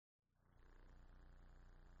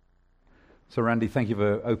So Randy, thank you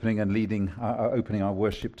for opening and opening our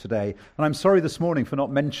worship today. And I'm sorry this morning for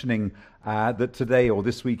not mentioning that today or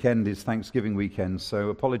this weekend is Thanksgiving weekend, so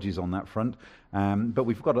apologies on that front. But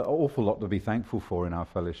we've got an awful lot to be thankful for in our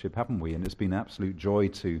fellowship, haven't we? And it's been an absolute joy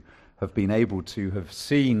to have been able to have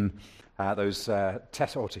seen or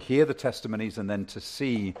to hear the testimonies and then to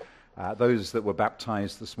see those that were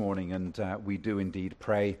baptized this morning. And we do indeed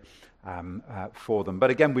pray for them. But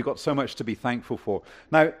again, we've got so much to be thankful for.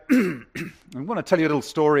 Now, I want to tell you a little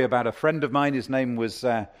story about a friend of mine. His name was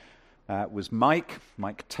Mike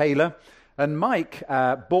Taylor. And Mike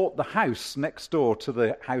bought the house next door to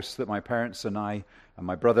the house that my parents and I and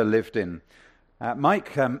my brother lived in.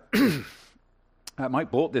 Mike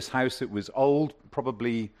bought this house. It was old,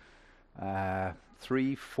 probably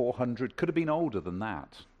 300-400, could have been older than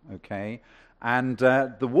that, okay? And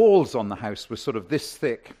the walls on the house were sort of this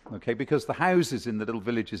thick, okay, because the houses in the little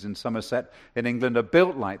villages in Somerset in England are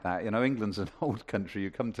built like that. You know, England's an old country.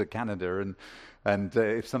 You come to Canada and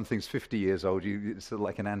if something's 50 years old, it's sort of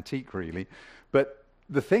like an antique, really. But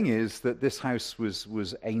the thing is that this house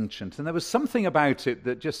was ancient, and there was something about it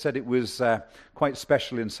that just said it was quite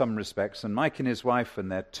special in some respects. And Mike and his wife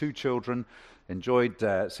and their 2 children enjoyed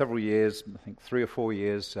several years, I think 3 or 4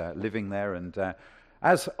 years, living there. And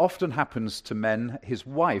as often happens to men, his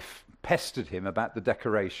wife pestered him about the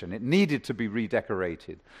decoration. It needed to be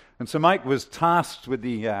redecorated. And so Mike was tasked with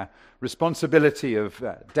the responsibility of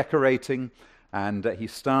decorating, and he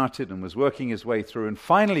started and was working his way through and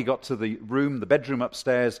finally got to the bedroom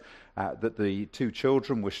upstairs that the 2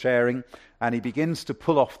 children were sharing, and he begins to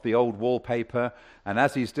pull off the old wallpaper, and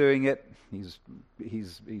as he's doing it, he's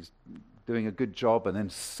doing a good job, and then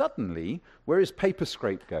suddenly, where his paper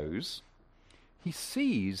scrape goes, he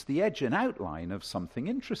sees the edge and outline of something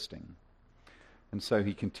interesting. And so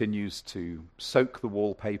he continues to soak the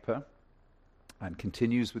wallpaper and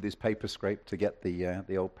continues with his paper scrape to get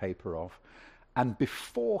the old paper off. And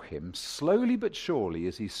before him, slowly but surely,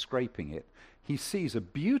 as he's scraping it, he sees a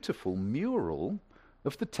beautiful mural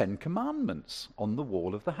of the 10 Commandments on the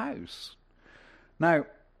wall of the house. Now,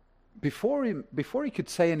 before he could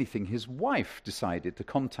say anything, his wife decided to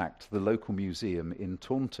contact the local museum in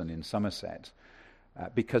Taunton in Somerset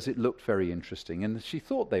because it looked very interesting, and she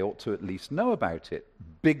thought they ought to at least know about it.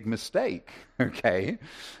 Big mistake, okay?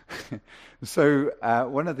 So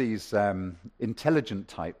one of these intelligent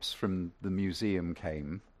types from the museum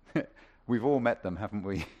came. We've all met them, haven't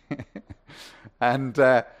we? And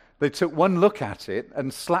they took one look at it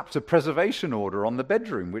and slapped a preservation order on the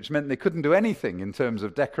bedroom, which meant they couldn't do anything in terms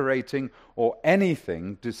of decorating or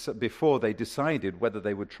anything before they decided whether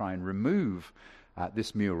they would try and remove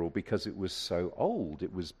this mural because it was so old.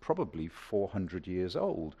 It was probably 400 years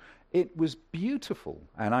old. It was beautiful,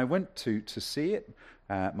 and I went to see it.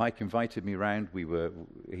 Mike invited me round. He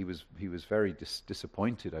was very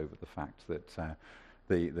disappointed over the fact that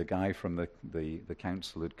the guy from the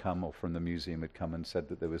council had come, or from the museum had come, and said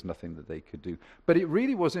that there was nothing that they could do. But it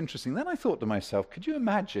really was interesting. Then I thought to myself, could you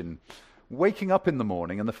imagine waking up in the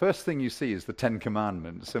morning and the first thing you see is the 10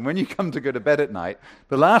 Commandments, and when you come to go to bed at night,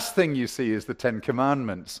 the last thing you see is the 10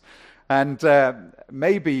 Commandments. And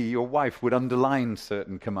maybe your wife would underline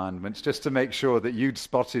certain commandments just to make sure that you'd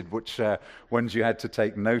spotted which ones you had to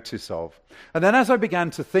take notice of. And then as I began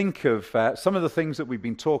to think of some of the things that we've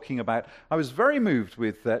been talking about, I was very moved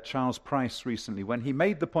with Charles Price recently when he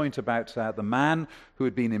made the point about the man who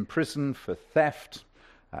had been in prison for theft,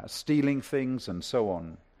 stealing things, and so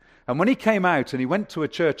on. And when he came out and he went to a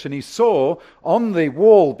church and he saw on the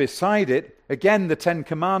wall beside it, again, the 10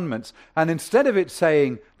 Commandments, and instead of it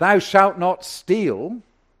saying, "Thou shalt not steal,"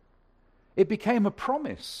 it became a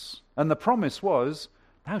promise. And the promise was,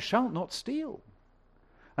 "Thou shalt not steal."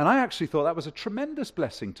 And I actually thought that was a tremendous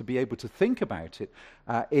blessing to be able to think about it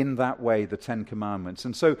in that way, the 10 Commandments.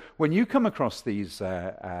 And so when you come across these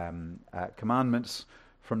commandments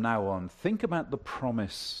from now on, think about the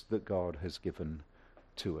promise that God has given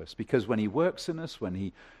to us, because when he works in us, when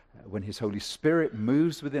his Holy Spirit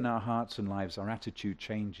moves within our hearts and lives, our attitude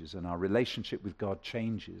changes and our relationship with God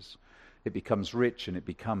changes. It becomes rich and it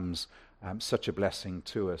becomes such a blessing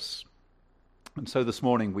to us. And so this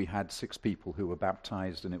morning we had 6 people who were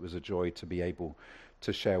baptized, and it was a joy to be able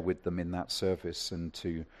to share with them in that service and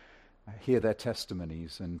to hear their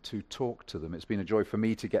testimonies and to talk to them. It's been a joy for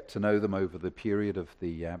me to get to know them over the period of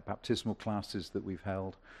the baptismal classes that we've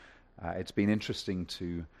held. It's been interesting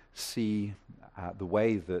to see the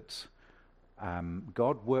way that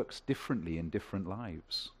God works differently in different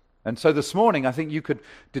lives. And so this morning, I think you could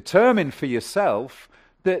determine for yourself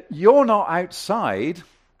that you're not outside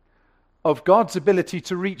of God's ability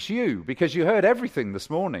to reach you, because you heard everything this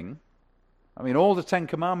morning. I mean, all the 10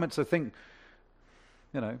 Commandments, I think,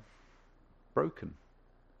 broken.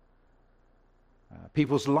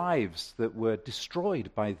 People's lives that were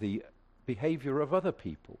destroyed by the behavior of other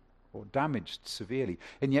people or damaged severely.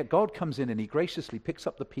 And yet God comes in and he graciously picks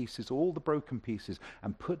up the pieces, all the broken pieces,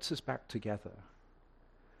 and puts us back together.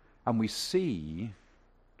 And we see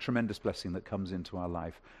tremendous blessing that comes into our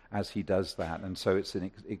life as he does that. And so it's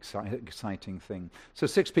an exciting thing. So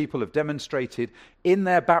 6 people have demonstrated in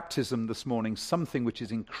their baptism this morning something which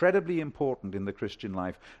is incredibly important in the Christian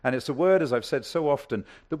life. And it's a word, as I've said so often,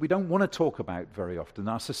 that we don't want to talk about very often.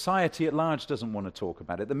 Our society at large doesn't want to talk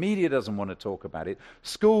about it. The media doesn't want to talk about it.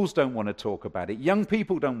 Schools don't want to talk about it. Young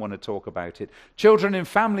people don't want to talk about it. Children in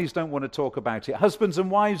families don't want to talk about it. Husbands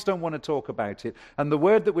and wives don't want to talk about it. And the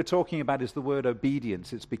word that we're talking about is the word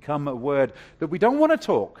obedience. It's become a word that we don't want to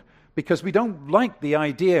talk because we don't like the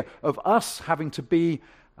idea of us having to be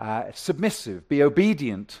submissive, be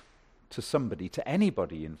obedient to somebody, to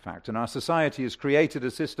anybody, in fact. And our society has created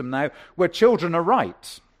a system now where children are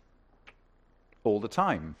right all the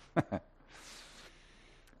time.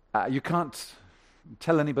 You can't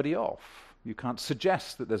tell anybody off. You can't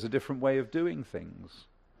suggest that there's a different way of doing things.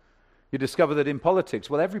 You discover that in politics,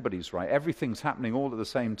 well, everybody's right. Everything's happening all at the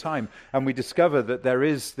same time. And we discover that there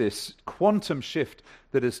is this quantum shift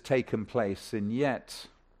that has taken place. And yet,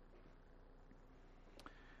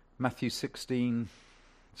 Matthew 28,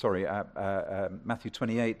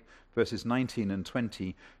 verses 19 and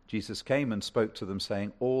 20, Jesus came and spoke to them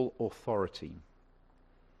saying, "All authority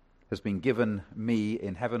has been given me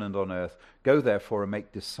in heaven and on earth. Go therefore and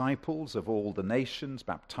make disciples of all the nations,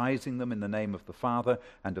 baptizing them in the name of the Father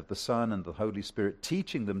and of the Son and the Holy Spirit,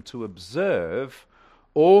 teaching them to observe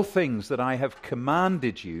all things that I have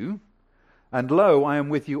commanded you. And lo, I am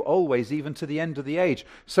with you always, even to the end of the age."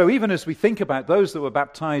 So even as we think about those that were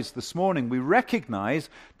baptized this morning, we recognize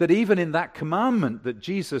that even in that commandment that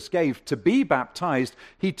Jesus gave to be baptized,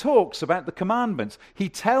 he talks about the commandments. He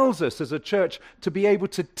tells us as a church to be able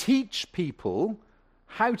to teach people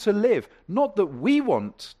how to live. Not that we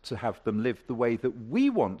want to have them live the way that we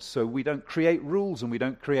want, so we don't create rules and we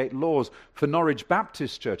don't create laws. For Norwich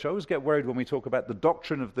Baptist Church, I always get worried when we talk about the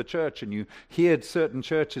doctrine of the church and you hear certain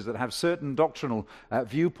churches that have certain doctrinal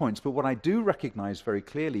viewpoints. But what I do recognize very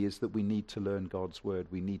clearly is that we need to learn God's word.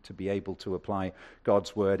 We need to be able to apply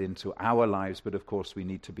God's word into our lives, but of course we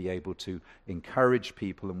need to be able to encourage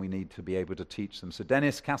people and we need to be able to teach them. So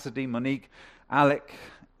Dennis, Cassidy, Monique,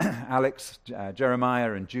 Alex,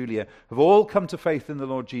 Jeremiah and Julia have all come to faith in the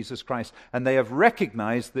Lord Jesus Christ, and they have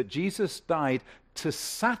recognized that Jesus died to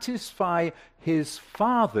satisfy his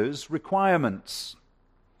Father's requirements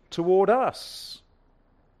toward us.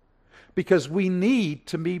 Because we need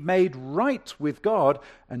to be made right with God,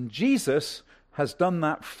 and Jesus has done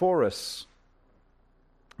that for us.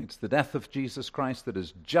 It's the death of Jesus Christ that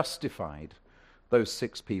has justified those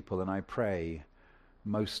 6 people, and I pray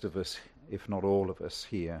most of us, if not all of us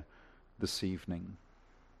here this evening.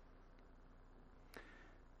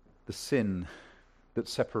 The sin that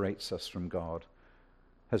separates us from God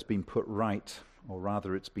has been put right, or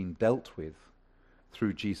rather it's been dealt with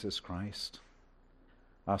through Jesus Christ.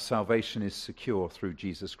 Our salvation is secure through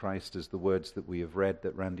Jesus Christ, as the words that we have read,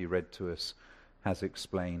 that Randy read to us, has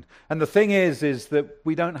explained. And the thing is that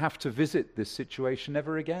we don't have to visit this situation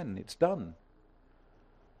ever again. It's done.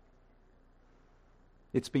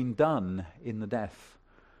 It's been done in the death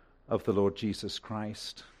of the Lord Jesus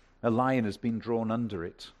Christ. A line has been drawn under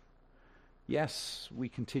it. Yes, we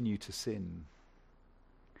continue to sin,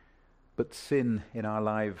 but sin in our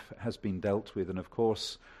life has been dealt with. And of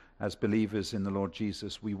course, as believers in the Lord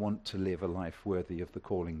Jesus, we want to live a life worthy of the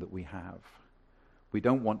calling that we have. We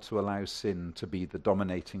don't want to allow sin to be the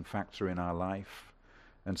dominating factor in our life.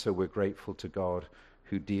 And so we're grateful to God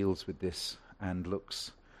who deals with this and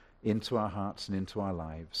looks into our hearts and into our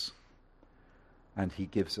lives. And he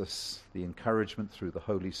gives us the encouragement through the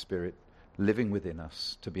Holy Spirit living within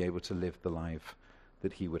us to be able to live the life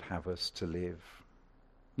that he would have us to live.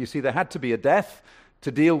 You see, there had to be a death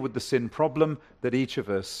to deal with the sin problem that each of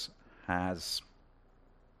us has.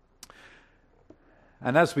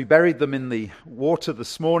 And as we buried them in the water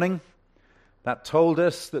this morning, that told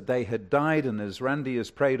us that they had died, and as Randy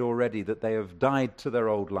has prayed already, that they have died to their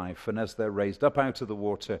old life. And as they're raised up out of the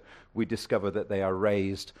water, we discover that they are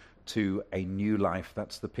raised to a new life.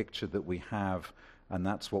 That's the picture that we have, and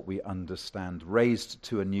that's what we understand. Raised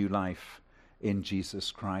to a new life in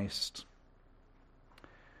Jesus Christ.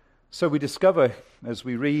 So we discover, as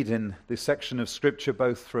we read in this section of Scripture,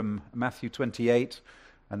 both from Matthew 28,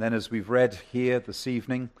 and then as we've read here this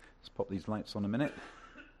evening, let's pop these lights on a minute.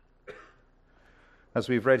 As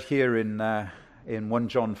we've read here in 1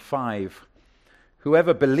 John 5,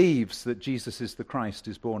 Whoever believes that Jesus is the Christ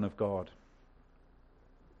is born of God.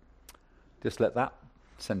 Just let that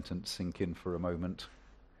sentence sink in for a moment.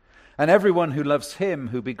 And everyone who loves him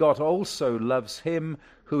who begot also loves him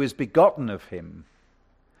who is begotten of him.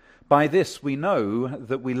 By this we know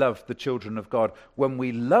that we love the children of God, when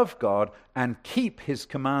we love God and keep his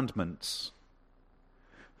commandments.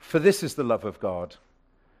 For this is the love of God,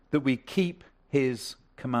 that we keep his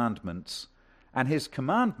commandments, and his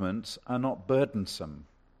commandments are not burdensome.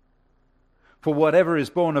 For whatever is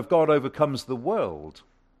born of God overcomes the world.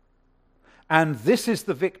 And this is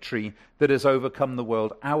the victory that has overcome the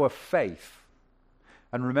world, our faith.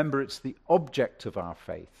 And remember, it's the object of our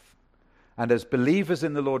faith. And as believers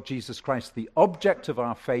in the Lord Jesus Christ, the object of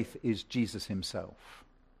our faith is Jesus himself.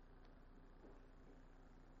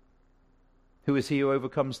 Who is he who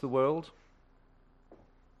overcomes the world?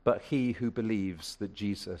 But he who believes that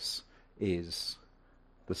Jesus is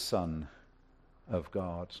the Son of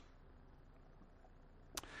God.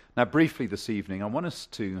 Now, briefly this evening, I want us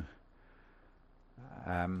to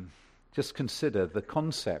just consider the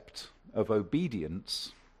concept of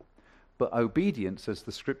obedience, but obedience, as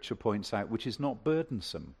the scripture points out, which is not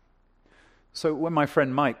burdensome. So when my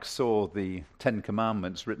friend Mike saw the 10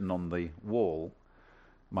 Commandments written on the wall,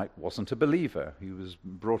 Mike wasn't a believer. He was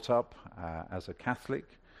brought up as a Catholic,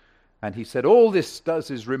 and he said, all this does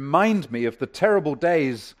is remind me of the terrible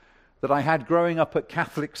days that I had growing up at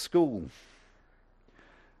Catholic school.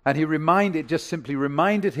 And just simply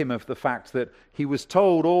reminded him of the fact that he was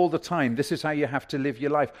told all the time, this is how you have to live your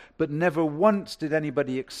life. But never once did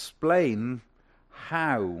anybody explain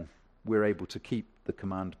how we're able to keep the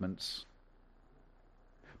commandments.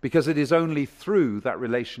 Because it is only through that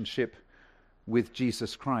relationship with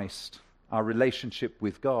Jesus Christ, our relationship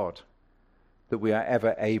with God, that we are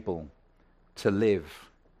ever able to live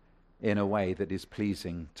in a way that is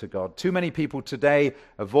pleasing to God. Too many people today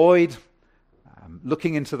avoid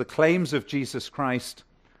looking into the claims of Jesus Christ,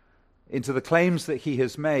 into the claims that he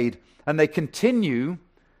has made, and they continue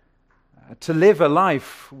to live a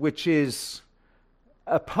life which is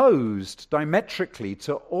opposed diametrically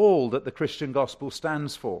to all that the Christian gospel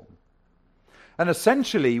stands for. And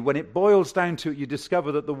essentially, when it boils down to it, you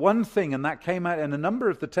discover that the one thing, and that came out in a number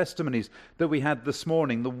of the testimonies that we had this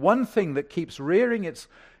morning, the one thing that keeps rearing its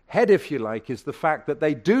head, if you like, is the fact that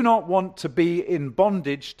they do not want to be in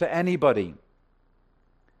bondage to anybody.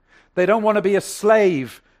 They don't want to be a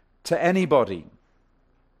slave to anybody.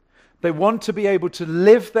 They want to be able to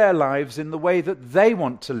live their lives in the way that they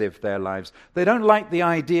want to live their lives. They don't like the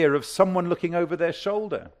idea of someone looking over their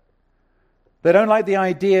shoulder. They don't like the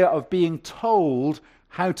idea of being told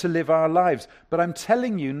how to live our lives. But I'm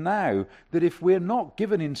telling you now that if we're not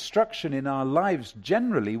given instruction in our lives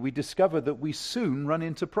generally, we discover that we soon run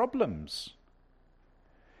into problems.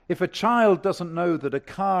 If a child doesn't know that a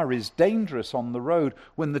car is dangerous on the road,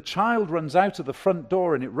 when the child runs out of the front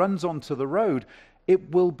door and it runs onto the road,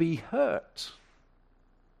 it will be hurt.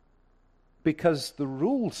 Because the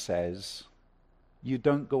rule says you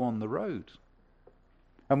don't go on the road.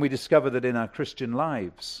 And we discover that in our Christian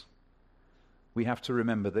lives, we have to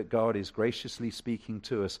remember that God is graciously speaking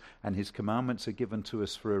to us, and his commandments are given to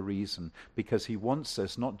us for a reason, because he wants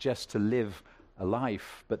us not just to live a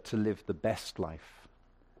life, but to live the best life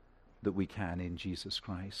that we can in Jesus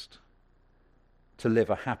Christ. To live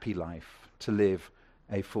a happy life, to live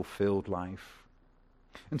a fulfilled life.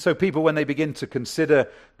 And so people, when they begin to consider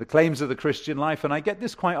the claims of the Christian life, and I get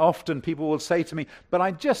this quite often, people will say to me, but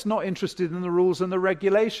I'm just not interested in the rules and the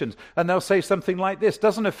regulations. And they'll say something like this,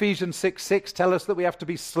 doesn't Ephesians 6:6 tell us that we have to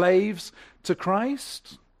be slaves to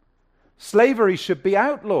Christ? Slavery should be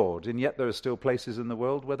outlawed, and yet there are still places in the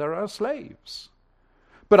world where there are slaves.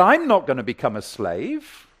 But I'm not going to become a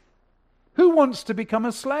slave. Who wants to become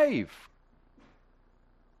a slave?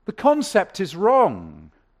 The concept is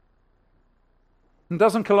wrong. And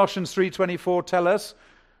doesn't Colossians 3:24 tell us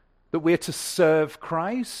that we're to serve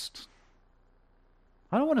Christ?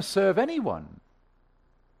 I don't want to serve anyone.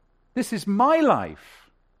 This is my life.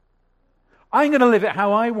 I'm going to live it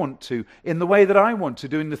how I want to, in the way that I want to,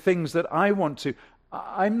 doing the things that I want to.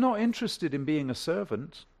 I'm not interested in being a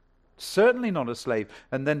servant. Certainly not a slave.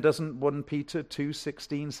 And then doesn't 1 Peter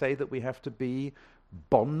 2:16 say that we have to be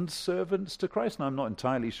bond servants to Christ? And I'm not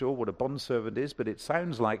entirely sure what a bond servant is, but it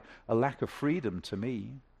sounds like a lack of freedom to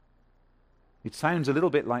me. It sounds a little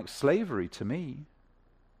bit like slavery to me.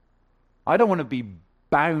 I don't want to be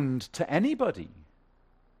bound to anybody.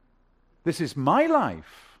 This is my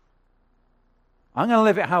life. I'm going to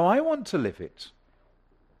live it how I want to live it.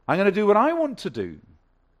 I'm going to do what I want to do.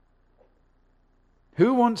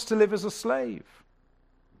 Who wants to live as a slave?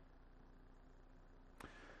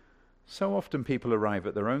 So often people arrive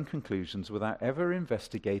at their own conclusions without ever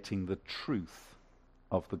investigating the truth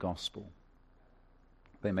of the gospel.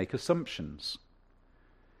 They make assumptions.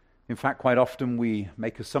 In fact, quite often we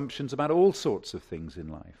make assumptions about all sorts of things in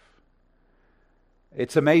life.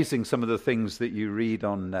 It's amazing some of the things that you read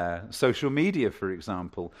on social media, for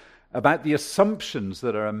example, about the assumptions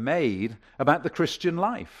that are made about the Christian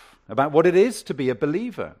life, about what it is to be a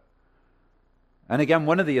believer. And again,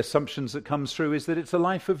 one of the assumptions that comes through is that it's a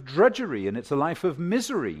life of drudgery and it's a life of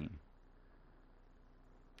misery.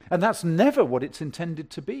 And that's never what it's intended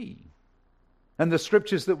to be. And the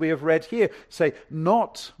scriptures that we have read here say,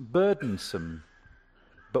 not burdensome,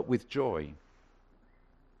 but with joy.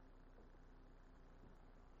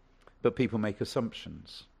 But people make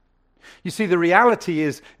assumptions. You see, the reality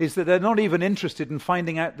is that they're not even interested in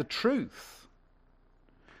finding out the truth.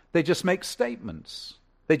 They just make statements.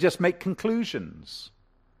 They just make conclusions.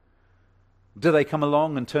 Do they come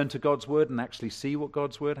along and turn to God's word and actually see what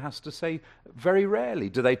God's word has to say? Very rarely.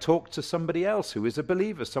 Do they talk to somebody else who is a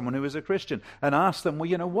believer, someone who is a Christian, and ask them,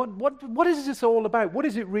 well, what is this all about? What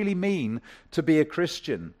does it really mean to be a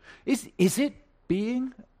Christian? Is it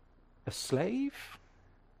being a slave?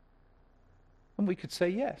 And we could say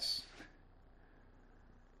yes.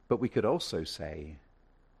 But we could also say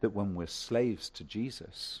that when we're slaves to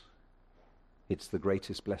Jesus, it's the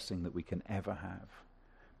greatest blessing that we can ever have,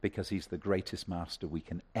 because he's the greatest master we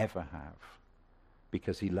can ever have,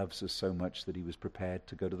 because he loves us so much that he was prepared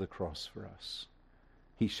to go to the cross for us.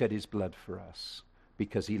 He shed his blood for us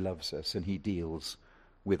because he loves us and he deals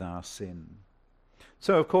with our sin.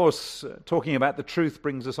 So, of course, talking about the truth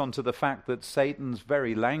brings us on to the fact that Satan's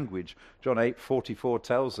very language, John 8:44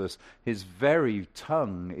 tells us, his very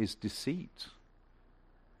tongue is deceit.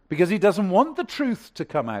 Because he doesn't want the truth to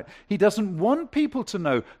come out. He doesn't want people to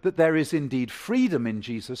know that there is indeed freedom in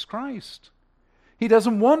Jesus Christ. He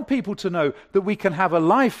doesn't want people to know that we can have a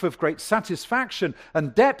life of great satisfaction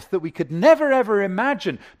and depth that we could never ever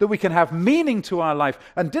imagine, that we can have meaning to our life.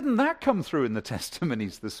 And didn't that come through in the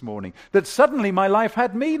testimonies this morning? That suddenly my life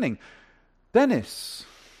had meaning. Dennis,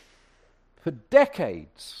 for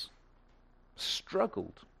decades,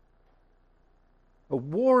 struggled. A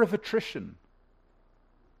war of attrition.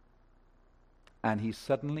 And he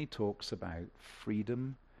suddenly talks about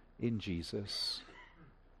freedom in Jesus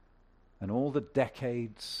and all the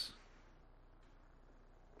decades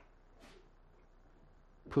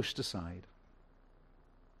pushed aside.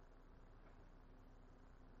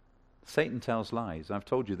 Satan tells lies. I've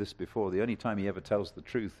told you this before. The only time he ever tells the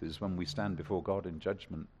truth is when we stand before God in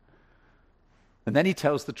judgment. And then he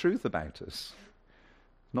tells the truth about us.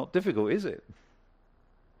 Not difficult, is it?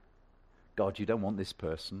 God, you don't want this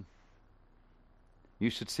person. You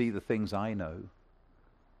should see the things I know.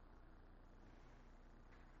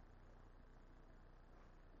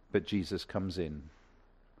 But Jesus comes in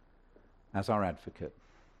as our advocate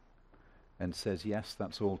and says, yes,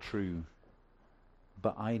 that's all true,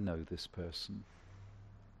 but I know this person.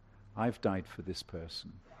 I've died for this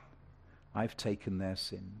person. I've taken their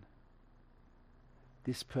sin.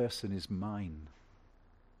 This person is mine.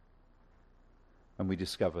 And we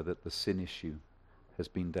discover that the sin issue has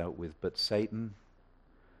been dealt with, but Satan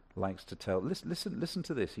likes to tell. Listen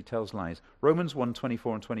to this. He tells lies. Romans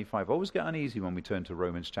 1:24 and 25. Always get uneasy when we turn to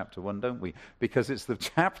Romans chapter 1, don't we? Because it's the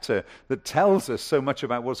chapter that tells us so much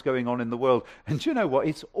about what's going on in the world. And you know what?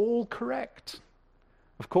 It's all correct.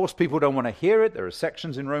 Of course, people don't want to hear it. There are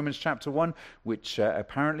sections in Romans chapter 1 which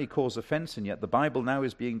apparently cause offense, and yet the Bible now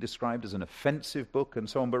is being described as an offensive book and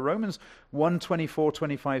so on. But Romans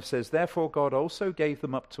 1:24-25 says, therefore God also gave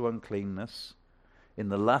them up to uncleanness in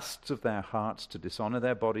the lusts of their hearts to dishonor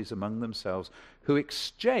their bodies among themselves, who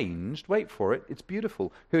exchanged, wait for it, it's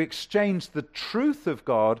beautiful, who exchanged the truth of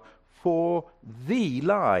God for the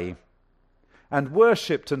lie, and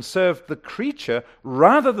worshipped and served the creature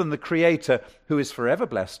rather than the Creator, who is forever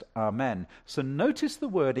blessed. Amen. So notice the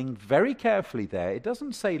wording very carefully there. It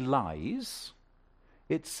doesn't say lies.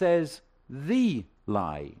 It says the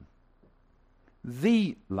lie.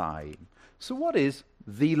 The lie. So what is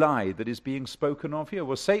the lie that is being spoken of here?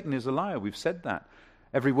 Well, Satan is a liar. We've said that.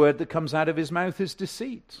 Every word that comes out of his mouth is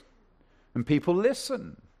deceit. And people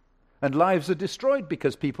listen. And lives are destroyed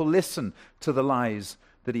because people listen to the lies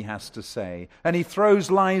that he has to say. And he throws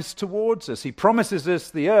lies towards us. He promises us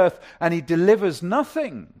the earth and he delivers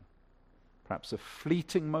nothing. Perhaps a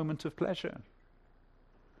fleeting moment of pleasure.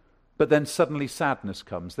 But then suddenly sadness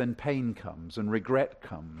comes, then pain comes, and regret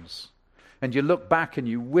comes. And you look back and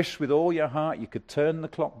you wish with all your heart you could turn the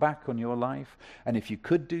clock back on your life. And if you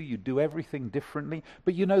could you'd do everything differently.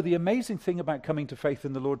 But you know, the amazing thing about coming to faith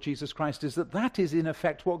in the Lord Jesus Christ is that is in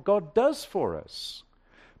effect what God does for us.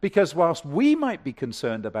 Because whilst we might be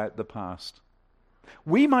concerned about the past,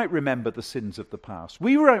 we might remember the sins of the past.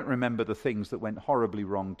 We won't remember the things that went horribly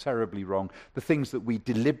wrong, terribly wrong, the things that we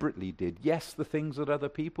deliberately did. Yes, the things that other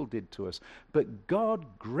people did to us. But God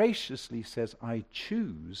graciously says, I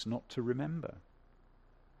choose not to remember.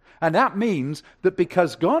 And that means that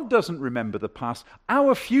because God doesn't remember the past,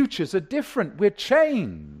 our futures are different. We're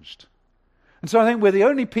changed. And so I think we're the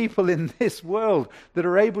only people in this world that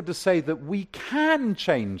are able to say that we can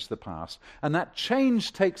change the past. And that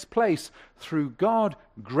change takes place through God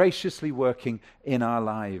graciously working in our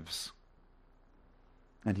lives.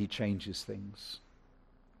 And he changes things.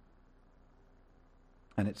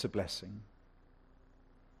 And it's a blessing.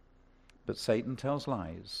 But Satan tells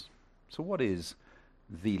lies. So what is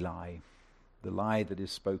the lie? The lie that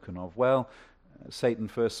is spoken of? Well, Satan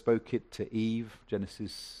first spoke it to Eve,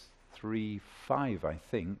 Genesis 3:5, I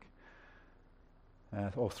think,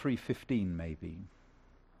 or 3:15 maybe.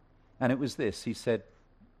 And it was this. He says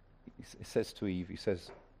to Eve, he says,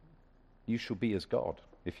 you shall be as God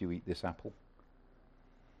if you eat this apple.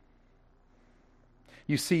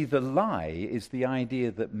 You see, the lie is the idea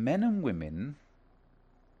that men and women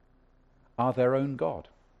are their own God.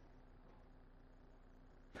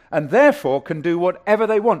 And therefore can do whatever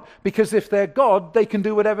they want. Because if they're God, they can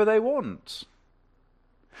do whatever they want.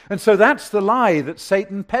 And so that's the lie that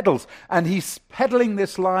Satan peddles. And he's peddling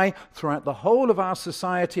this lie throughout the whole of our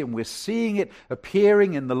society, and we're seeing it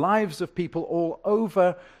appearing in the lives of people all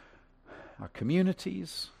over our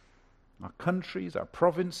communities, our countries, our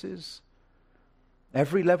provinces,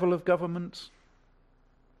 every level of government.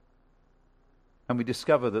 And we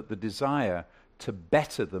discover that the desire to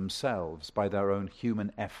better themselves by their own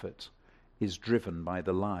human effort is driven by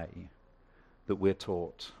the lie that we're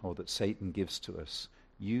taught, or that Satan gives to us.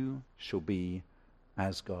 You shall be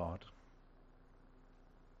as God.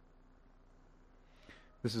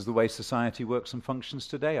 This is the way society works and functions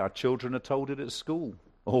today. Our children are told it at school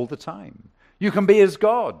all the time. You can be as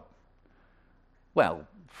God. Well,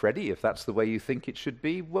 Freddie, if that's the way you think it should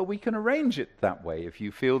be, well, we can arrange it that way. If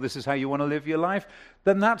you feel this is how you want to live your life,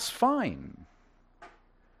 then that's fine.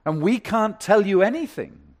 And we can't tell you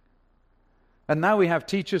anything. And now we have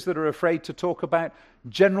teachers that are afraid to talk about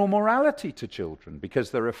general morality to children because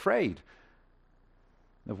they're afraid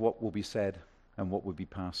of what will be said and what will be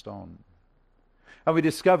passed on. And we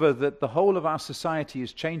discover that the whole of our society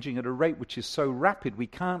is changing at a rate which is so rapid we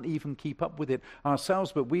can't even keep up with it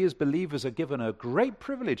ourselves. But we as believers are given a great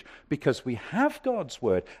privilege because we have God's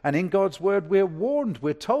word. And in God's word we're warned,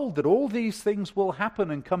 we're told that all these things will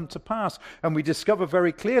happen and come to pass. And we discover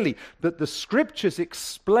very clearly that the scriptures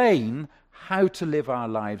explain how to live our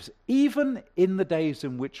lives, even in the days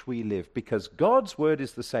in which we live, because God's word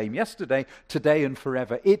is the same yesterday, today, and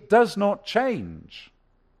forever. It does not change.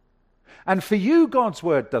 And for you, God's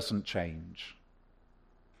word doesn't change.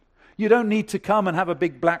 You don't need to come and have a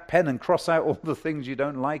big black pen and cross out all the things you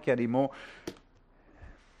don't like anymore.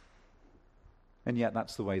 And yet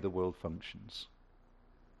that's the way the world functions.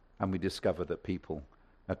 And we discover that people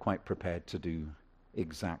are quite prepared to do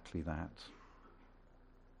exactly that.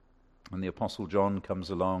 And the Apostle John comes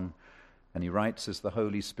along and he writes as the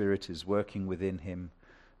Holy Spirit is working within him,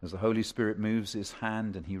 as the Holy Spirit moves his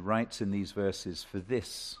hand, and he writes in these verses, "For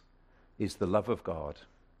this is the love of God,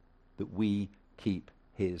 that we keep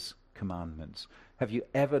his commandments." Have you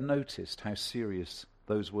ever noticed how serious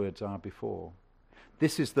those words are before?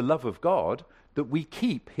 This is the love of God, that we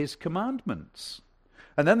keep his commandments.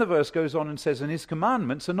 And then the verse goes on and says, and his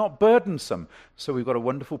commandments are not burdensome. So we've got a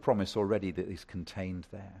wonderful promise already that is contained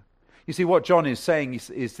there. You see, what John is saying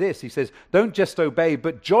is this. He says, don't just obey,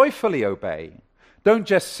 but joyfully obey. Don't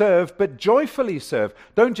just serve, but joyfully serve.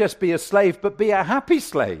 Don't just be a slave, but be a happy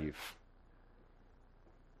slave.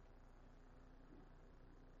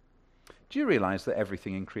 Do you realize that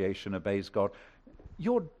everything in creation obeys God?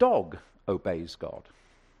 Your dog obeys God.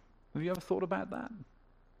 Have you ever thought about that?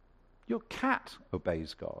 Your cat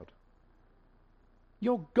obeys God.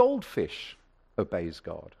 Your goldfish obeys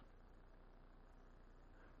God.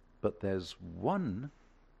 But there's one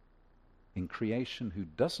in creation who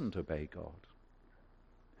doesn't obey God.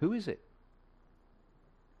 Who is it?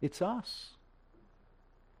 It's us.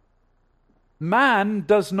 Man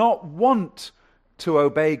does not want to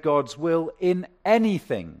obey God's will in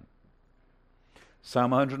anything.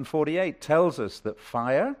 Psalm 148 tells us that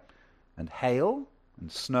fire and hail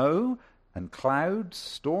and snow and clouds,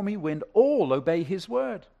 stormy wind, all obey his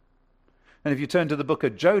word. And if you turn to the book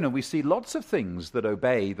of Jonah, we see lots of things that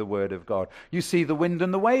obey the word of God. You see the wind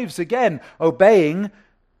and the waves, again, obeying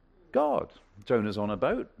God. Jonah's on a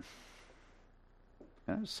boat,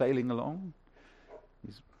 sailing along.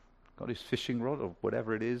 He's got his fishing rod or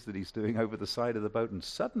whatever it is that he's doing over the side of the boat, and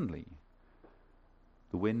suddenly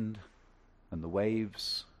the wind and the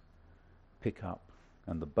waves pick up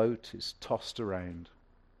and the boat is tossed around.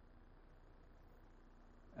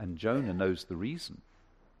 And Jonah knows the reason.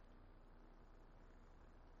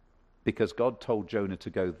 Because God told Jonah to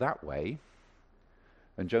go that way,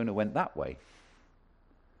 and Jonah went that way.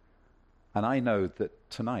 And I know that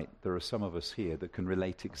tonight there are some of us here that can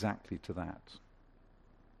relate exactly to that.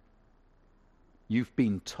 You've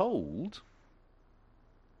been told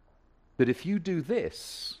that if you do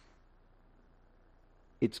this,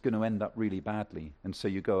 it's going to end up really badly, and so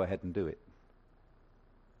you go ahead and do it.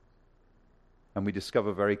 And we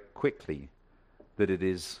discover very quickly that it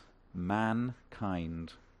is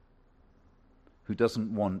mankind who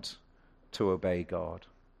doesn't want to obey God.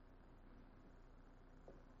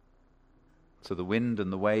 So the wind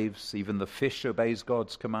and the waves, even the fish obeys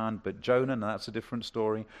God's command, but Jonah, and that's a different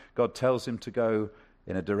story. God tells him to go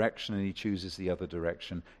in a direction and he chooses the other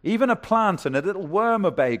direction. Even a plant and a little worm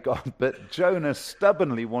obey God, but Jonah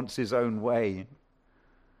stubbornly wants his own way.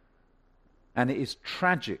 And it is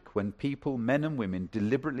tragic when people, men and women,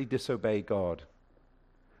 deliberately disobey God.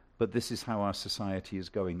 But this is how our society is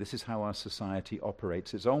going. This is how our society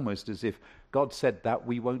operates. It's almost as if God said that,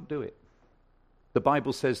 we won't do it. The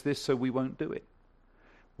Bible says this, so we won't do it.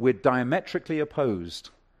 We're diametrically opposed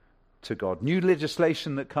to God. New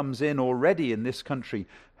legislation that comes in already in this country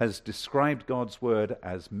has described God's word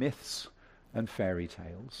as myths and fairy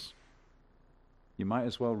tales. You might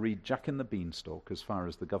as well read Jack and the Beanstalk as far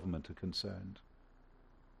as the government are concerned.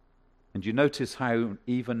 And you notice how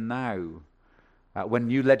even now, when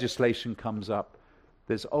new legislation comes up,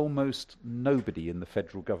 there's almost nobody in the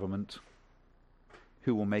federal government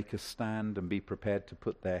who will make a stand and be prepared to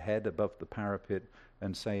put their head above the parapet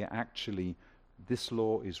and say, actually, this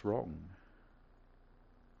law is wrong.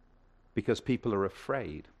 Because people are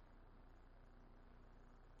afraid.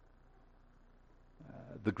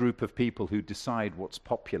 The group of people who decide what's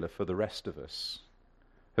popular for the rest of us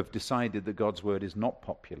have decided that God's word is not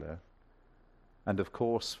popular. And of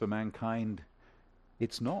course, for mankind,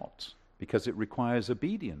 it's not, because it requires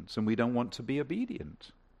obedience, and we don't want to be obedient.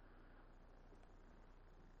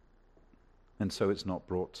 And so it's not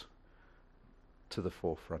brought to the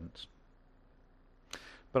forefront.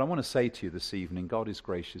 But I want to say to you this evening, God is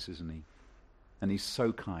gracious, isn't he? And he's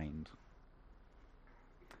so kind.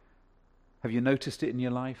 Have you noticed it in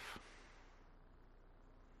your life?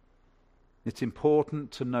 It's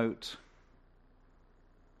important to note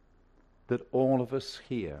that all of us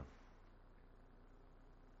here,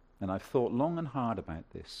 and I've thought long and hard about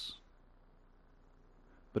this,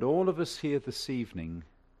 but all of us here this evening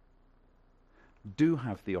do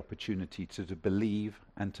have the opportunity to believe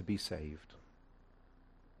and to be saved.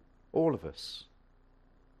 All of us.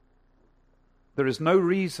 There is no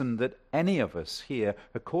reason that any of us here,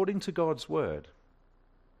 according to God's word,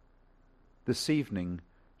 this evening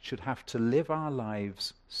should have to live our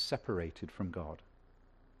lives separated from God.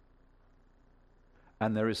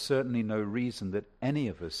 And there is certainly no reason that any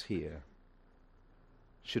of us here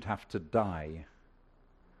should have to die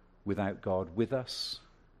without God with us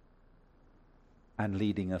and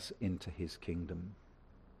leading us into his kingdom.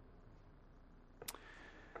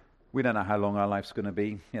 We don't know how long our life's going to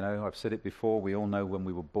be. You know, I've said it before, we all know when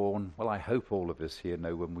we were born. Well, I hope all of us here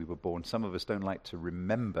know when we were born. Some of us don't like to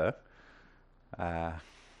remember the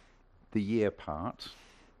year part.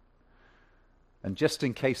 And just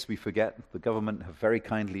in case we forget, the government have very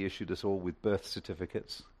kindly issued us all with birth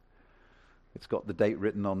certificates. It's got the date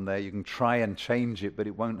written on there. You can try and change it, but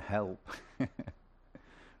it won't help.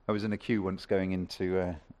 I was in a queue once going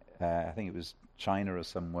into, I think it was China or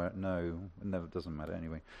somewhere. No, it doesn't matter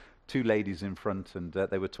anyway. Two ladies in front, and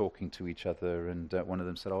they were talking to each other, and one of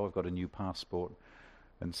them said, "Oh, I've got a new passport."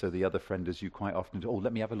 And so the other friend, as you quite often do, "Oh,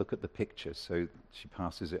 let me have a look at the picture." So she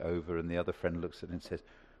passes it over, and the other friend looks at it and says,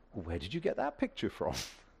 "Well, where did you get that picture from?"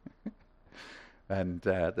 And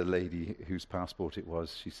the lady whose passport it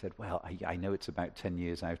was, she said, "Well, I know it's about 10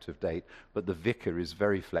 years out of date, but the vicar is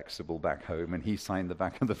very flexible back home, and he signed the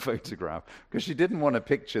back of the photograph," because she didn't want a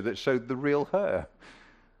picture that showed the real her.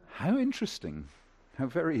 How interesting. How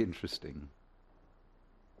very interesting.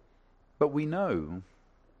 But we know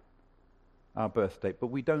our birth date, but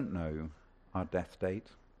we don't know our death date.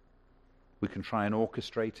 We can try and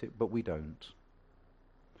orchestrate it, but we don't.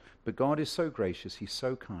 But God is so gracious, he's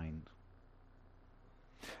so kind.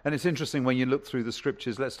 And it's interesting when you look through the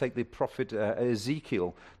scriptures. Let's take the prophet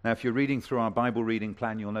Ezekiel. Now, if you're reading through our Bible reading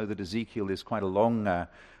plan, you'll know that Ezekiel is quite a long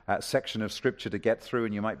section of scripture to get through,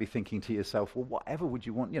 and you might be thinking to yourself, well, whatever would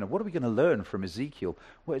you want? What are we going to learn from Ezekiel?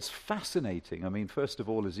 Well, it's fascinating. I mean, first of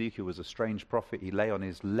all, Ezekiel was a strange prophet. He lay on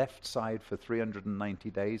his left side for 390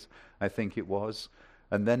 days, I think it was.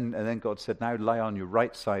 And then God said, now lie on your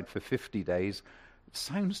right side for 50 days. It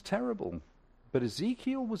sounds terrible. But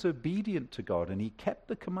Ezekiel was obedient to God, and he kept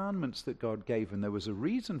the commandments that God gave, and there was a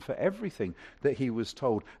reason for everything that he was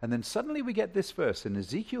told. And then suddenly we get this verse in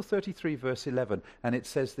Ezekiel 33, verse 11, and it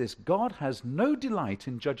says this: God has no delight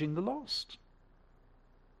in judging the lost.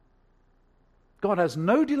 God has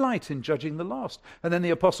no delight in judging the lost. And then the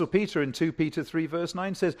Apostle Peter in 2 Peter 3 verse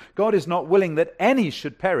 9 says, God is not willing that any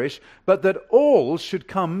should perish, but that all should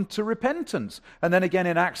come to repentance. And then again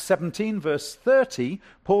in Acts 17 verse 30,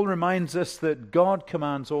 Paul reminds us that God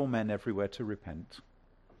commands all men everywhere to repent.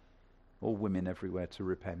 All women everywhere to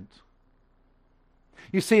repent.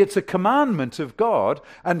 You see, it's a commandment of God,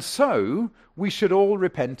 and so we should all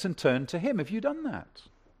repent and turn to him. Have you done that?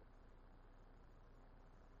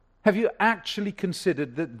 Have you actually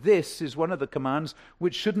considered that this is one of the commands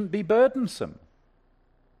which shouldn't be burdensome?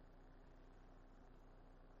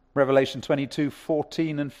 Revelation 22,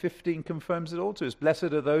 14 and 15 confirms it all to us. Blessed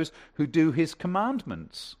are those who do his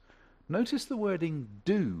commandments. Notice the wording,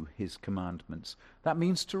 do his commandments. That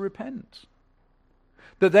means to repent.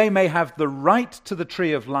 That they may have the right to the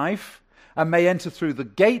tree of life and may enter through the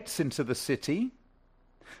gates into the city.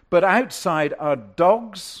 But outside are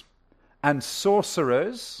dogs and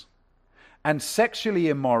sorcerers and sexually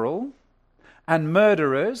immoral, and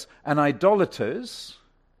murderers, and idolaters,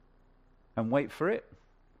 and wait for it,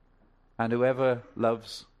 and whoever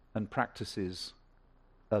loves and practices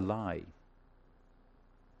a lie.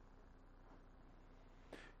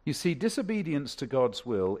 You see, disobedience to God's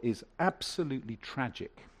will is absolutely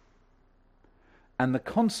tragic, and the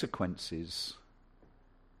consequences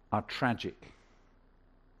are tragic.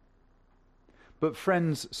 But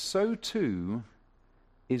friends, so too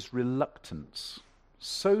is reluctance.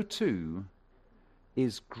 So too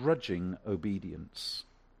is grudging obedience.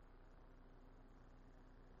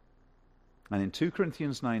 And in 2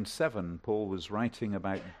 Corinthians 9:7, Paul was writing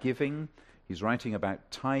about giving, he's writing about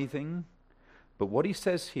tithing, but what he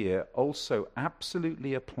says here also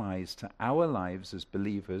absolutely applies to our lives as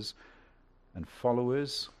believers and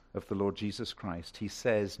followers of the Lord Jesus Christ. He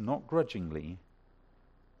says, not grudgingly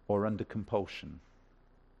or under compulsion,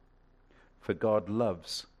 for God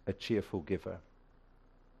loves a cheerful giver.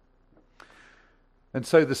 And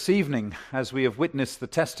so this evening, as we have witnessed the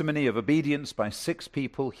testimony of obedience by 6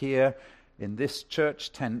 people here in this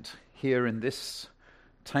church tent, here in this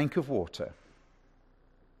tank of water,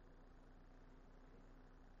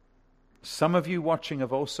 some of you watching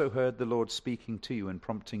have also heard the Lord speaking to you and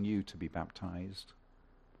prompting you to be baptized.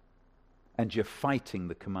 And you're fighting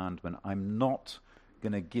the commandment, I'm not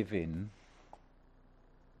going to give in.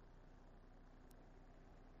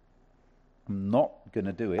 I'm not going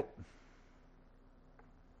to do it,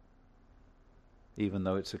 even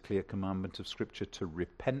though it's a clear commandment of Scripture to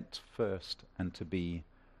repent first and to be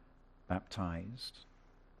baptized.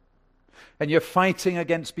 And you're fighting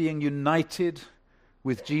against being united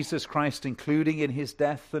with Jesus Christ, including in his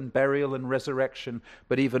death and burial and resurrection.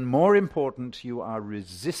 But even more important, you are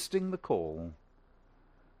resisting the call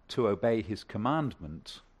to obey his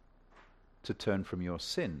commandment to turn from your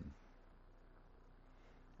sin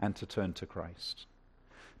and to turn to Christ,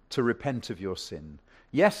 to repent of your sin.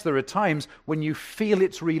 Yes, there are times when you feel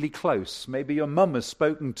it's really close. Maybe your mum has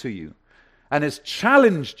spoken to you and has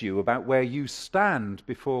challenged you about where you stand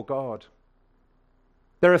before God.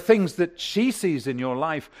 There are things that she sees in your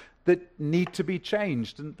life that need to be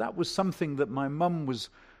changed, and that was something that my mum was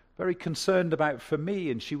very concerned about for me,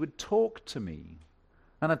 and she would talk to me.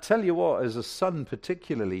 And I tell you what, as a son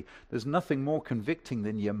particularly, there's nothing more convicting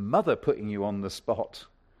than your mother putting you on the spot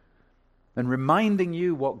and reminding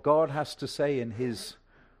you what God has to say in his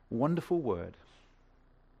wonderful word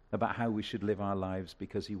about how we should live our lives,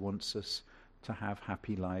 because he wants us to have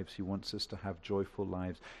happy lives. He wants us to have joyful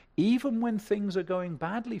lives. Even when things are going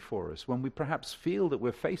badly for us, when we perhaps feel that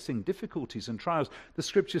we're facing difficulties and trials, the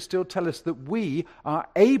scriptures still tell us that we are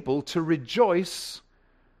able to rejoice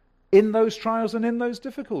in those trials and in those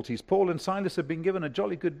difficulties. Paul and Silas have been given a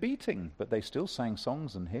jolly good beating, but they still sang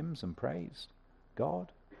songs and hymns and praised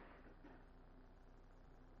God.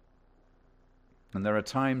 And there are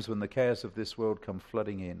times when the cares of this world come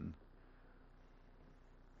flooding in,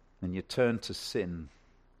 and you turn to sin,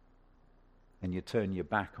 and you turn your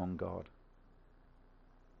back on God.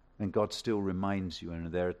 And God still reminds you,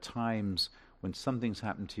 and there are times when something's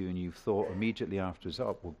happened to you and you've thought immediately afterwards,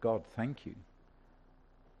 oh, well, God, thank you.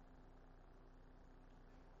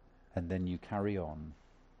 And then you carry on.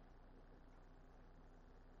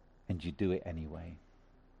 And you do it anyway.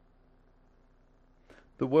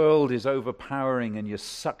 The world is overpowering and you're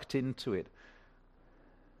sucked into it.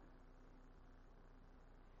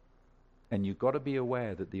 And you've got to be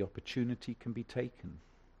aware that the opportunity can be taken.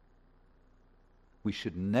 We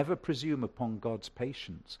should never presume upon God's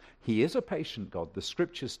patience. He is a patient God. The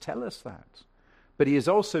scriptures tell us that. But he has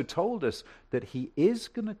also told us that he is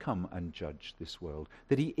going to come and judge this world,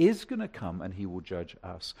 that he is going to come and he will judge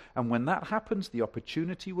us. And when that happens, the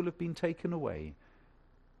opportunity will have been taken away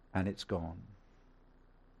and it's gone.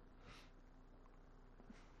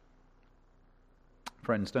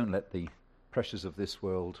 Friends, don't let the pressures of this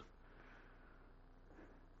world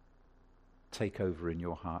take over in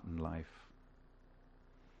your heart and life.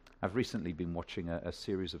 I've recently been watching a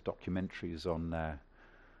series of documentaries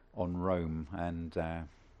on Rome and the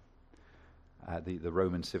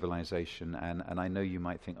Roman civilization, and I know you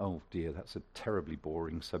might think, oh dear, that's a terribly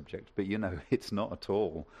boring subject, but you know, it's not at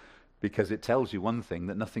all, because it tells you one thing,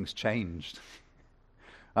 that nothing's changed.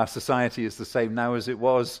 Our society is the same now as it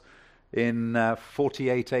was in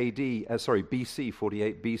BC,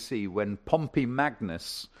 48 BC, when Pompey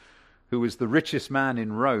Magnus, who was the richest man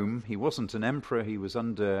in Rome, he wasn't an emperor, he was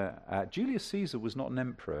under... Julius Caesar was not an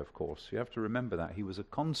emperor, of course. You have to remember that. He was a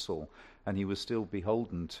consul, and he was still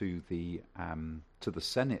beholden to the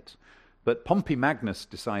Senate. But Pompey Magnus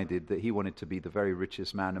decided that he wanted to be the very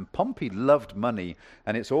richest man, and Pompey loved money,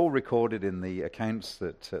 and it's all recorded in the accounts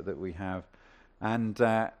that we have. And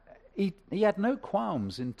he had no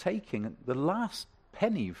qualms in taking the last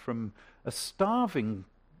penny from a starving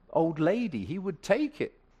old lady. He would take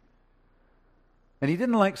it. And he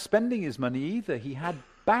didn't like spending his money either. He had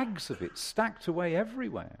bags of it stacked away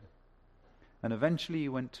everywhere. And eventually he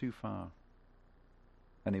went too far.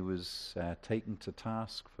 And he was taken to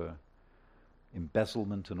task for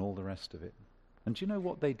embezzlement and all the rest of it. And do you know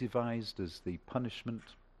what they devised as the punishment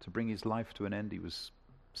to bring his life to an end? He was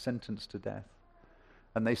sentenced to death.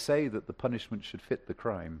 And they say that the punishment should fit the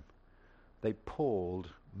crime. They poured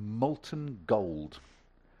molten gold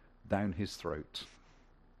down his throat.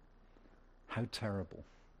 How terrible.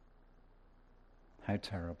 How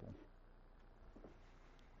terrible.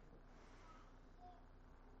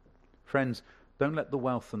 Friends, don't let the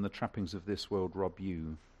wealth and the trappings of this world rob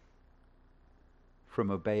you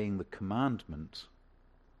from obeying the commandment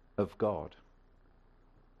of God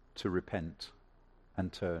to repent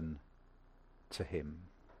and turn to him.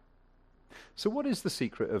 So what is the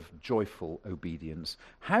secret of joyful obedience?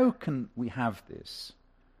 How can we have this?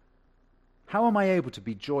 How am I able to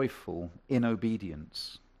be joyful in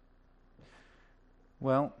obedience?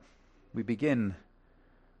 Well, we begin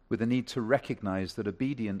with a need to recognize that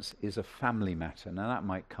obedience is a family matter. Now that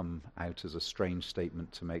might come out as a strange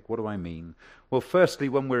statement to make. What do I mean? Well, firstly,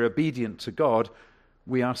 when we're obedient to God,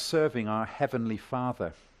 we are serving our Heavenly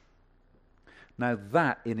Father. Now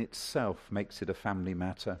that in itself makes it a family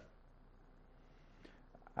matter.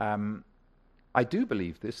 I do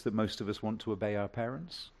believe this, that most of us want to obey our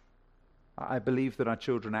parents. I believe that our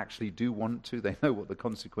children actually do want to. They know what the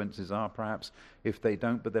consequences are, perhaps, if they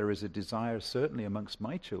don't, but there is a desire, certainly amongst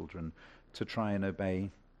my children, to try and obey.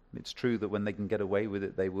 It's true that when they can get away with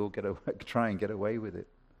it, they will try and get away with it.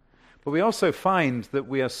 But we also find that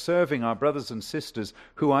we are serving our brothers and sisters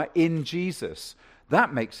who are in Jesus.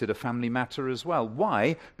 That makes it a family matter as well.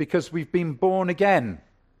 Why? Because we've been born again.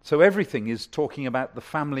 So everything is talking about the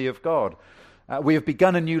family of God. We have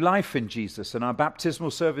begun a new life in Jesus, and our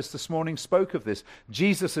baptismal service this morning spoke of this.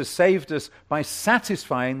 Jesus has saved us by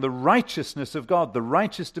satisfying the righteousness of God, the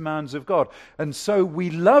righteous demands of God. And so we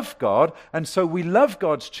love God, and so we love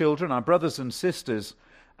God's children, our brothers and sisters.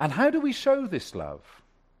 And how do we show this love?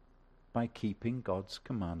 By keeping God's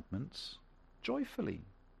commandments joyfully.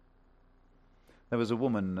 There was a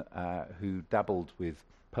woman who dabbled with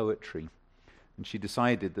poetry, and she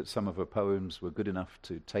decided that some of her poems were good enough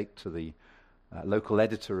to take to the local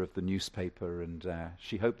editor of the newspaper, and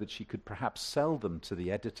she hoped that she could perhaps sell them to the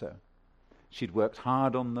editor. She'd worked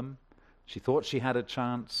hard on them. She thought she had a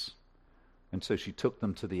chance, and so she took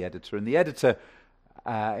them to the editor. And the editor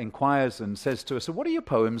inquires and says to her, "So what are your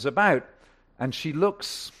poems about?" And she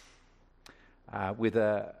looks with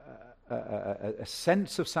a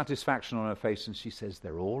sense of satisfaction on her face, and she says,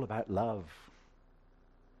 "They're all about love."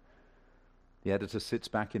 The editor sits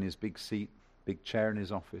back in his big seat, big chair in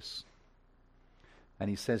his office, and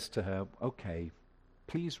he says to her, "Okay,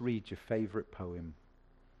 please read your favorite poem."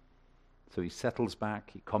 So he settles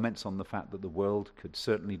back, he comments on the fact that the world could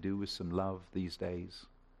certainly do with some love these days.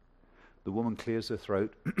 The woman clears her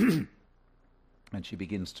throat and she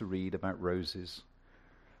begins to read about roses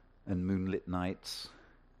and moonlit nights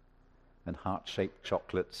and heart-shaped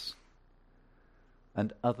chocolates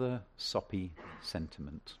and other soppy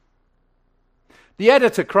sentiment. The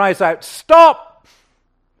editor cries out, "Stop!"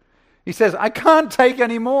 He says, "I can't take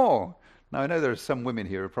any more." Now, I know there are some women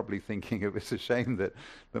here who are probably thinking it's a shame that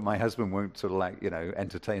my husband won't sort of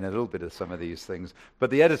entertain a little bit of some of these things.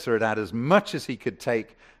 But the editor had as much as he could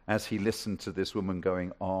take as he listened to this woman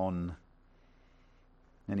going on.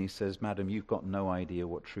 And he says, "Madam, you've got no idea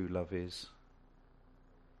what true love is.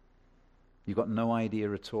 You've got no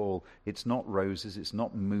idea at all. It's not roses, it's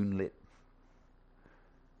not moonlit.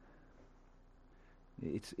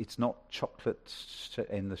 It's not chocolate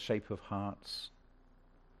in the shape of hearts.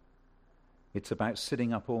 It's about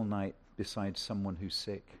sitting up all night beside someone who's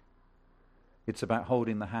sick. It's about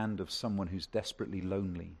holding the hand of someone who's desperately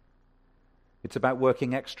lonely. It's about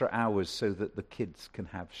working extra hours so that the kids can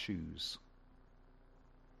have shoes.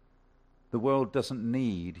 The world doesn't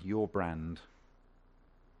need your brand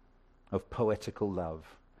of poetical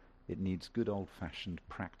love. It needs good old-fashioned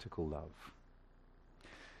practical love."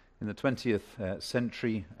 In the 20th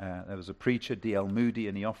century, there was a preacher, D.L. Moody,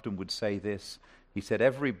 and he often would say this. He said,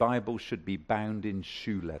 "Every Bible should be bound in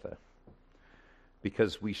shoe leather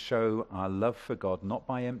because we show our love for God not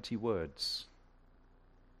by empty words,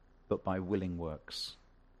 but by willing works,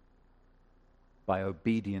 by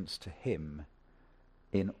obedience to Him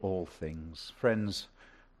in all things." Friends,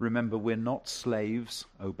 remember, we're not slaves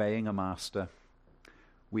obeying a master.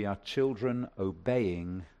 We are children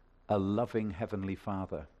obeying a loving Heavenly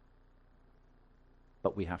Father.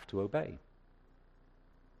 But we have to obey.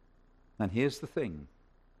 And here's the thing.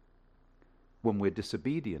 When we're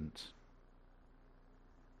disobedient,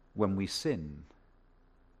 when we sin,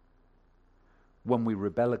 when we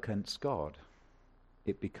rebel against God,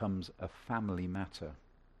 it becomes a family matter.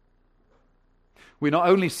 We not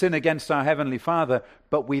only sin against our Heavenly Father,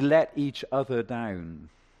 but we let each other down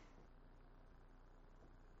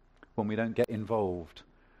when we don't get involved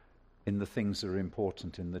in the things that are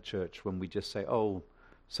important in the church, when we just say, "Oh,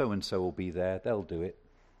 so-and-so will be there, they'll do it."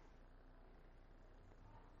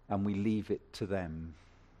 And we leave it to them.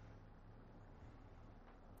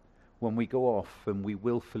 When we go off and we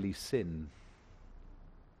willfully sin,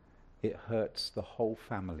 it hurts the whole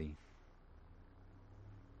family.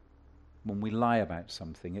 When we lie about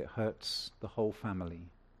something, it hurts the whole family.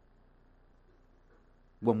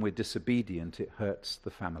 When we're disobedient, it hurts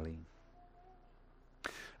the family.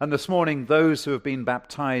 And this morning, those who have been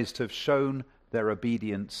baptized have shown their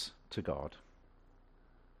obedience to God.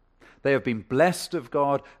 They have been blessed of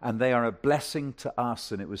God, and they are a blessing to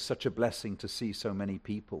us, and it was such a blessing to see so many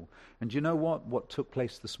people. And you know what? What took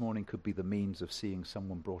place this morning could be the means of seeing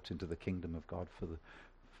someone brought into the kingdom of God for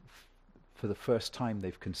the first time.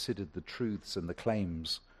 They've considered the truths and the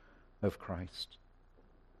claims of Christ.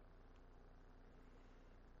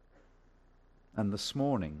 And this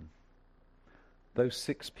morning, those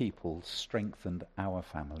 6 people strengthened our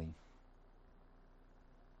family,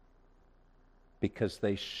 because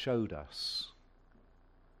they showed us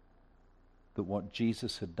that what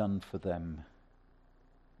Jesus had done for them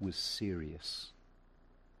was serious,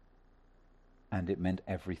 and it meant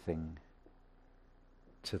everything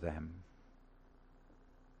to them.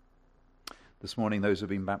 This morning, those who have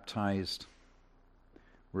been baptized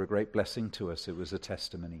were a great blessing to us. It was a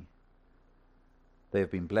testimony. They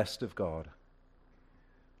have been blessed of God,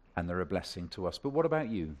 and they're a blessing to us. But what about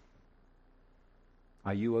you?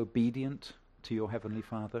 Are you obedient to your Heavenly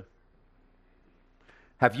Father?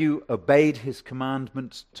 Have you obeyed His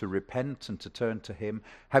commandment to repent and to turn to Him?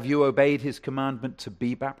 Have you obeyed His commandment to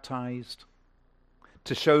be baptized,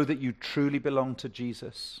 to show that you truly belong to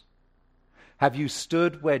Jesus? Have you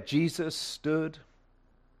stood where Jesus stood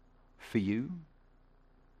for you?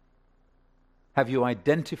 Have you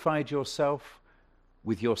identified yourself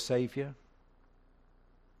with your Savior?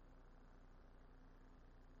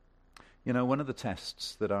 You know, one of the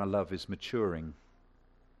tests that our love is maturing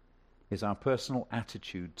is our personal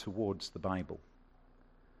attitude towards the Bible.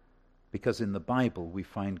 Because in the Bible we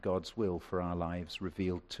find God's will for our lives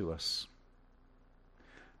revealed to us.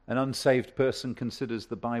 An unsaved person considers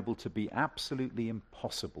the Bible to be absolutely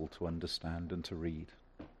impossible to understand and to read.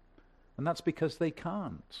 And that's because they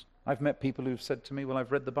can't. I've met people who've said to me, "Well,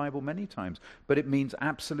 I've read the Bible many times, but it means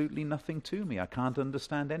absolutely nothing to me. I can't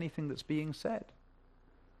understand anything that's being said."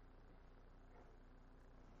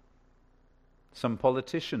 Some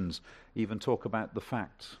politicians even talk about the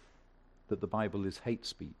fact that the Bible is hate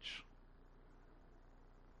speech.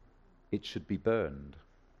 It should be burned.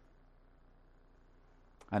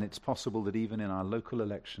 And it's possible that even in our local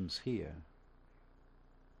elections here,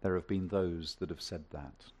 there have been those that have said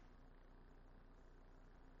that.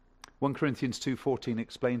 1 Corinthians 2:14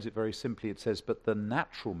 explains it very simply. It says, "But the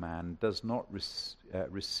natural man does not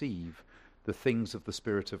receive the things of the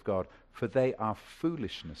Spirit of God, for they are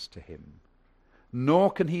foolishness to him.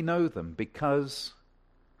 Nor can he know them, because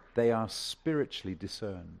they are spiritually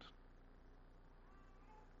discerned."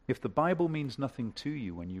 If the Bible means nothing to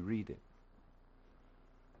you when you read it,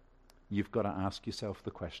 you've got to ask yourself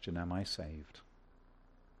the question, am I saved?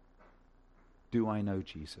 Do I know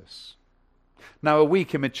Jesus? Now, a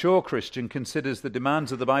weak, immature Christian considers the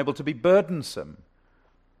demands of the Bible to be burdensome.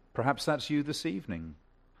 Perhaps that's you this evening.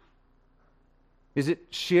 Is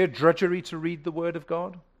it sheer drudgery to read the Word of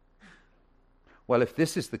God? Well, if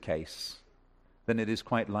this is the case, then it is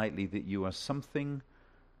quite likely that you are something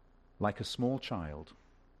like a small child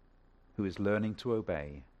who is learning to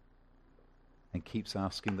obey and keeps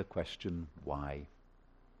asking the question, why?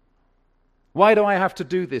 Why do I have to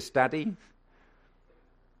do this, Daddy?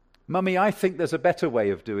 Mummy, I think there's a better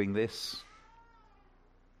way of doing this.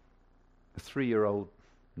 The 3-year-old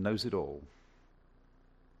knows it all.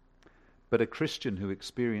 But a Christian who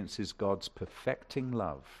experiences God's perfecting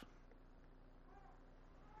love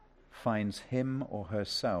finds him or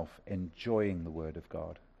herself enjoying the Word of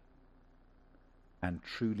God and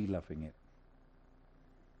truly loving it.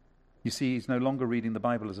 You see, he's no longer reading the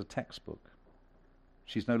Bible as a textbook.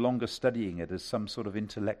 She's no longer studying it as some sort of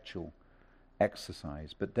intellectual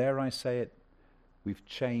exercise. But dare I say it, we've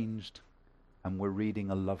changed and we're reading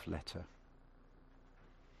a love letter.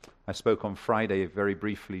 I spoke on Friday very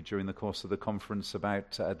briefly during the course of the conference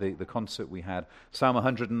about the concert we had. Psalm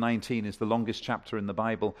 119 is the longest chapter in the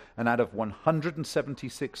Bible, and out of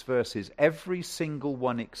 176 verses, every single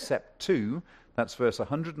one except 2, that's verse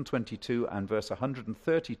 122 and verse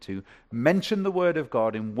 132, mention the Word of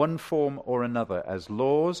God in one form or another as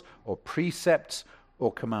laws or precepts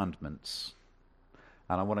or commandments.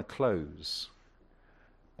 And I want to close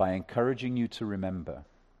by encouraging you to remember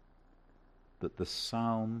that the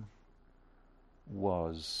psalm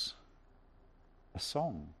was a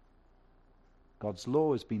song. God's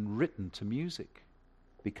law has been written to music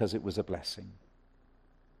because it was a blessing.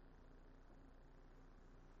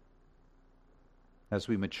 As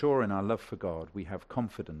we mature in our love for God, we have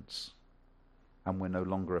confidence and we're no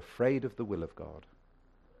longer afraid of the will of God.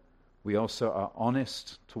 We also are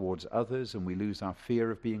honest towards others and we lose our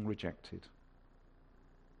fear of being rejected.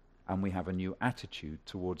 And we have a new attitude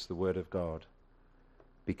towards the Word of God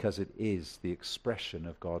because it is the expression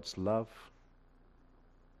of God's love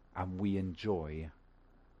and we enjoy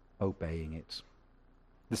obeying it.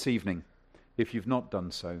 This evening, if you've not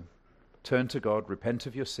done so, turn to God, repent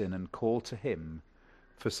of your sin and call to Him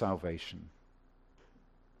for salvation.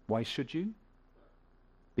 Why should you?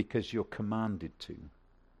 Because you're commanded to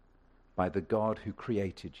by the God who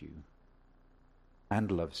created you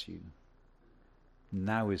and loves you.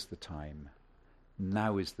 Now is the time.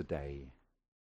 Now is the day